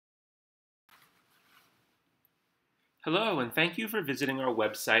Hello, and thank you for visiting our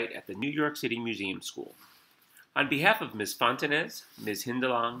website at the New York City Museum School. On behalf of Ms. Fontanez, Ms.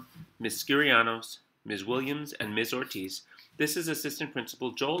 Hindelang, Ms. Skirianos, Ms. Williams, and Ms. Ortiz, this is Assistant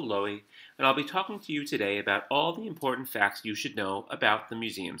Principal Joel Lowy, and I'll be talking to you today about all the important facts you should know about the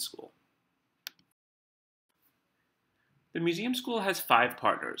Museum School. The Museum School has 5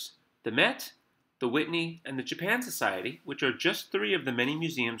 partners: the Met, the Whitney, and the Japan Society, which are just 3 of the many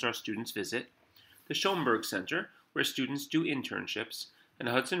museums our students visit, the Schoenberg Center, where students do internships, and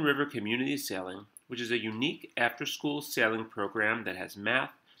Hudson River Community Sailing, which is a unique after-school sailing program that has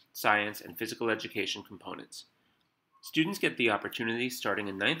math, science, and physical education components. Students get the opportunity starting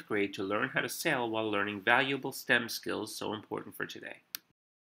in 9th grade to learn how to sail while learning valuable STEM skills so important for today.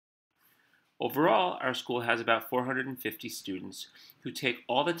 Overall, our school has about 450 students who take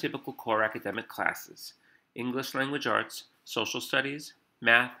all the typical core academic classes: English language arts, social studies,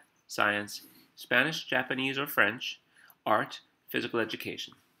 math, science, Spanish, Japanese, or French, art, physical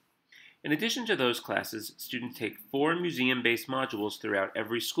education. In addition to those classes, students take 4 museum-based modules throughout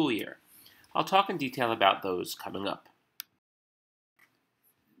every school year. I'll talk in detail about those coming up.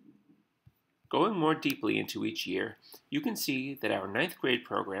 Going more deeply into each year, you can see that our 9th grade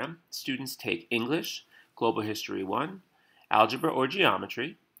program, students take English, Global History 1, Algebra or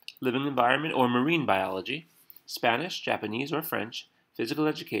Geometry, Living Environment or Marine Biology, Spanish, Japanese, or French, Physical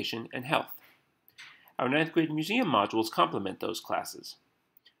Education, and Health. Our 9th grade museum modules complement those classes.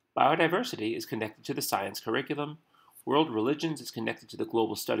 Biodiversity is connected to the science curriculum, World Religions is connected to the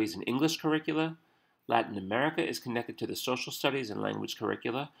Global Studies and English curricula, Latin America is connected to the Social Studies and Language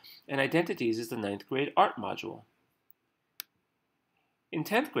curricula, and Identities is the 9th grade art module. In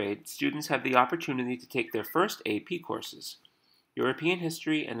 10th grade, students have the opportunity to take their first AP courses: European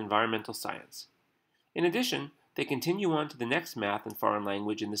History and Environmental Science. In addition, they continue on to the next math and foreign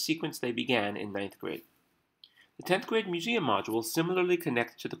language in the sequence they began in 9th grade. The 10th grade museum module similarly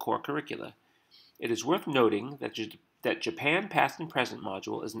connects to the core curricula. It is worth noting that Japan Past and Present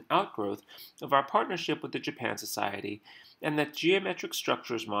module is an outgrowth of our partnership with the Japan Society, and that Geometric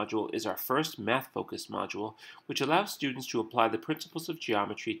Structures module is our first math-focused module, which allows students to apply the principles of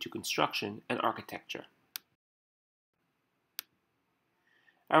geometry to construction and architecture.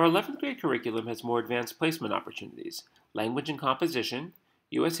 Our 11th grade curriculum has more advanced placement opportunities: language and composition,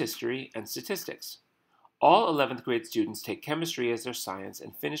 U.S. history, and statistics. All 11th grade students take chemistry as their science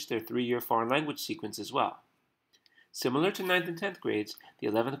and finish their 3-year foreign language sequence as well. Similar to 9th and 10th grades, the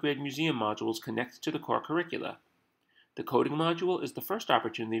 11th grade museum modules connect to the core curricula. The coding module is the first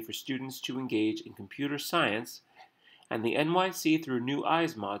opportunity for students to engage in computer science, and the NYC Through New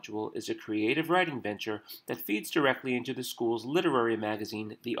Eyes module is a creative writing venture that feeds directly into the school's literary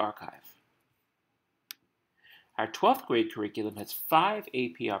magazine, The Archive. Our 12th grade curriculum has 5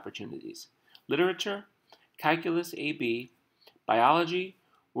 AP opportunities: literature, calculus AB, biology,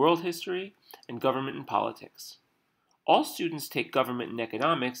 world history, and government and politics. All students take government and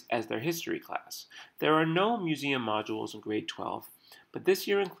economics as their history class. There are no museum modules in grade 12, but this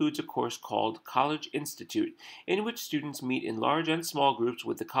year includes a course called College Institute, in which students meet in large and small groups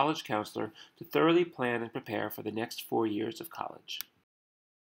with the college counselor to thoroughly plan and prepare for the next 4 years of college.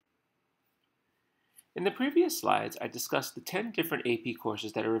 In the previous slides, I discussed the 10 different AP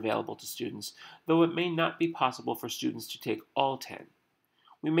courses that are available to students, though it may not be possible for students to take all 10.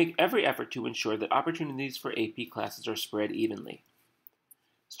 We make every effort to ensure that opportunities for AP classes are spread evenly.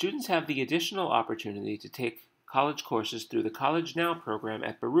 Students have the additional opportunity to take college courses through the College Now program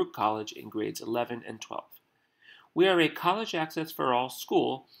at Baruch College in grades 11 and 12. We are a College Access for All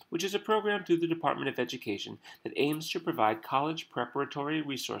school, which is a program through the Department of Education that aims to provide college preparatory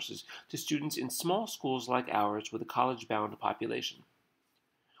resources to students in small schools like ours with a college-bound population.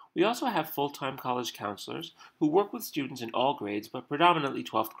 We also have full-time college counselors who work with students in all grades, but predominantly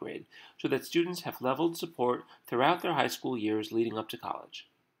 12th grade, so that students have leveled support throughout their high school years leading up to college.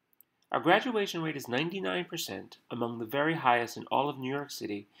 Our graduation rate is 99%, among the very highest in all of New York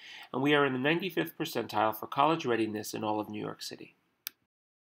City, and we are in the 95th percentile for college readiness in all of New York City.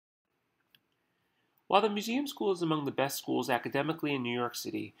 While the Museum School is among the best schools academically in New York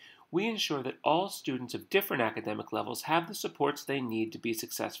City, we ensure that all students of different academic levels have the supports they need to be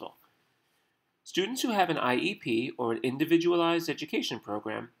successful. Students who have an IEP or an individualized education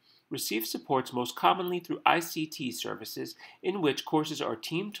program receive supports most commonly through ICT services, in which courses are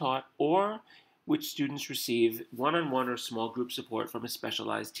team-taught or which students receive one-on-one or small group support from a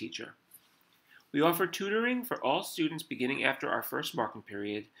specialized teacher. We offer tutoring for all students beginning after our first marking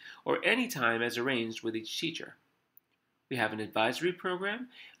period, or any time as arranged with each teacher. We have an advisory program,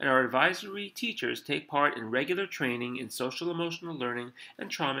 and our advisory teachers take part in regular training in social-emotional learning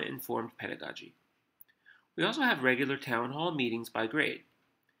and trauma-informed pedagogy. We also have regular town hall meetings by grade.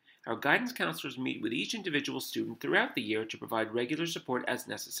 Our guidance counselors meet with each individual student throughout the year to provide regular support as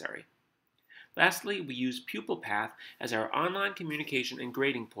necessary. Lastly, we use Pupil Path as our online communication and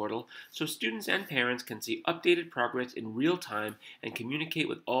grading portal so students and parents can see updated progress in real time and communicate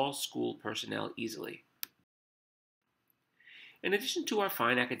with all school personnel easily. In addition to our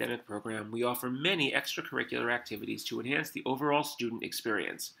fine academic program, we offer many extracurricular activities to enhance the overall student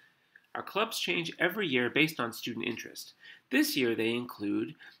experience. Our clubs change every year based on student interest. This year they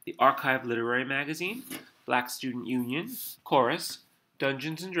include the Archive Literary Magazine, Black Student Union, Chorus,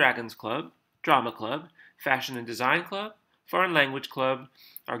 Dungeons and Dragons Club, Drama Club, Fashion and Design Club, Foreign Language Club,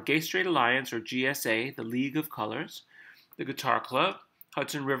 our Gay Straight Alliance or GSA, the League of Colors, the Guitar Club,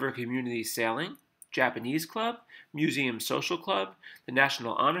 Hudson River Community Sailing, Japanese Club, Museum Social Club, the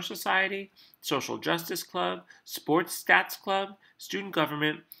National Honor Society, Social Justice Club, Sports Stats Club, Student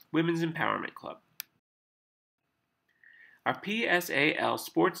Government, Women's Empowerment Club. Our PSAL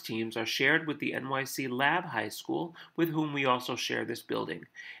sports teams are shared with the NYC Lab High School, with whom we also share this building,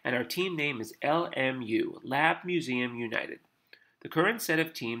 and our team name is LMU, Lab Museum United. The current set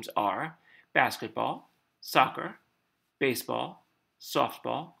of teams are basketball, soccer, baseball,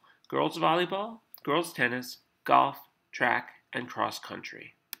 softball, girls volleyball, girls tennis, golf, track, and cross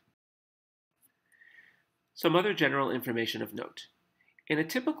country. Some other general information of note. In a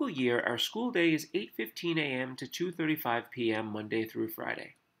typical year, our school day is 8:15 a.m. to 2:35 p.m. Monday through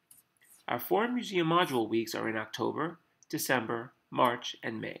Friday. Our 4 museum module weeks are in October, December, March,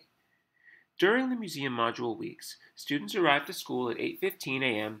 and May. During the museum module weeks, students arrive to school at 8:15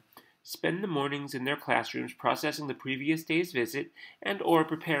 a.m., spend the mornings in their classrooms processing the previous day's visit and or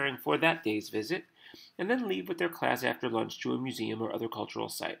preparing for that day's visit, and then leave with their class after lunch to a museum or other cultural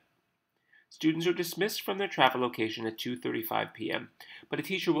site. Students are dismissed from their travel location at 2:35 p.m., but a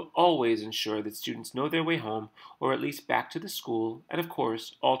teacher will always ensure that students know their way home or at least back to the school, and of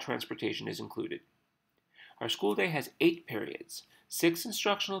course, all transportation is included. Our school day has 8 periods, 6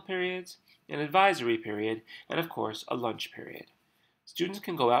 instructional periods, an advisory period, and of course, a lunch period. Students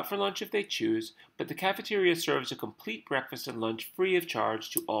can go out for lunch if they choose, but the cafeteria serves a complete breakfast and lunch free of charge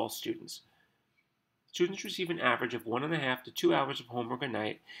to all students. Students receive an average of 1.5 to 2 hours of homework a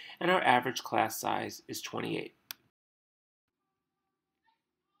night, and our average class size is 28.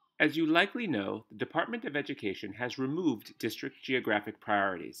 As you likely know, the Department of Education has removed district geographic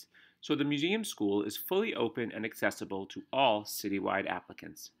priorities, so the museum school is fully open and accessible to all citywide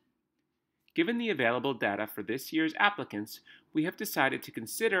applicants. Given the available data for this year's applicants, we have decided to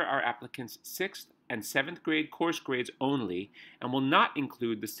consider our applicants' 6th and 7th grade course grades only and will not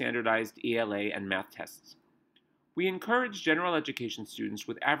include the standardized ELA and math tests. We encourage general education students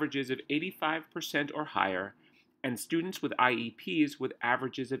with averages of 85% or higher and students with IEPs with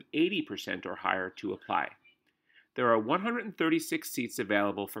averages of 80% or higher to apply. There are 136 seats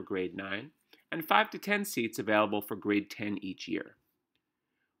available for grade 9 and 5 to 10 seats available for grade 10 each year.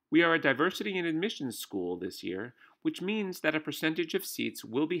 We are a diversity and admissions school this year, which means that a percentage of seats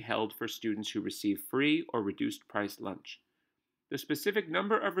will be held for students who receive free or reduced price lunch. The specific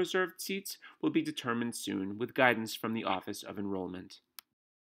number of reserved seats will be determined soon with guidance from the Office of Enrollment.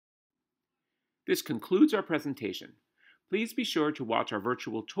 This concludes our presentation. Please be sure to watch our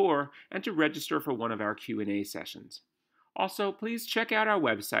virtual tour and to register for one of our Q&A sessions. Also, please check out our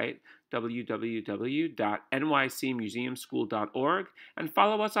website, www.nycmuseumschool.org, and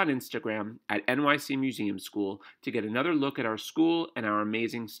follow us on Instagram at NYC Museum School to get another look at our school and our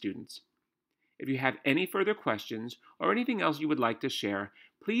amazing students. If you have any further questions or anything else you would like to share,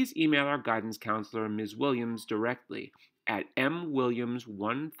 please email our guidance counselor, Ms. Williams, directly at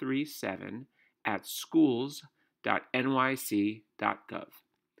mwilliams137@schools.nyc.gov.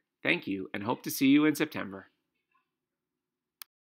 Thank you, and hope to see you in September.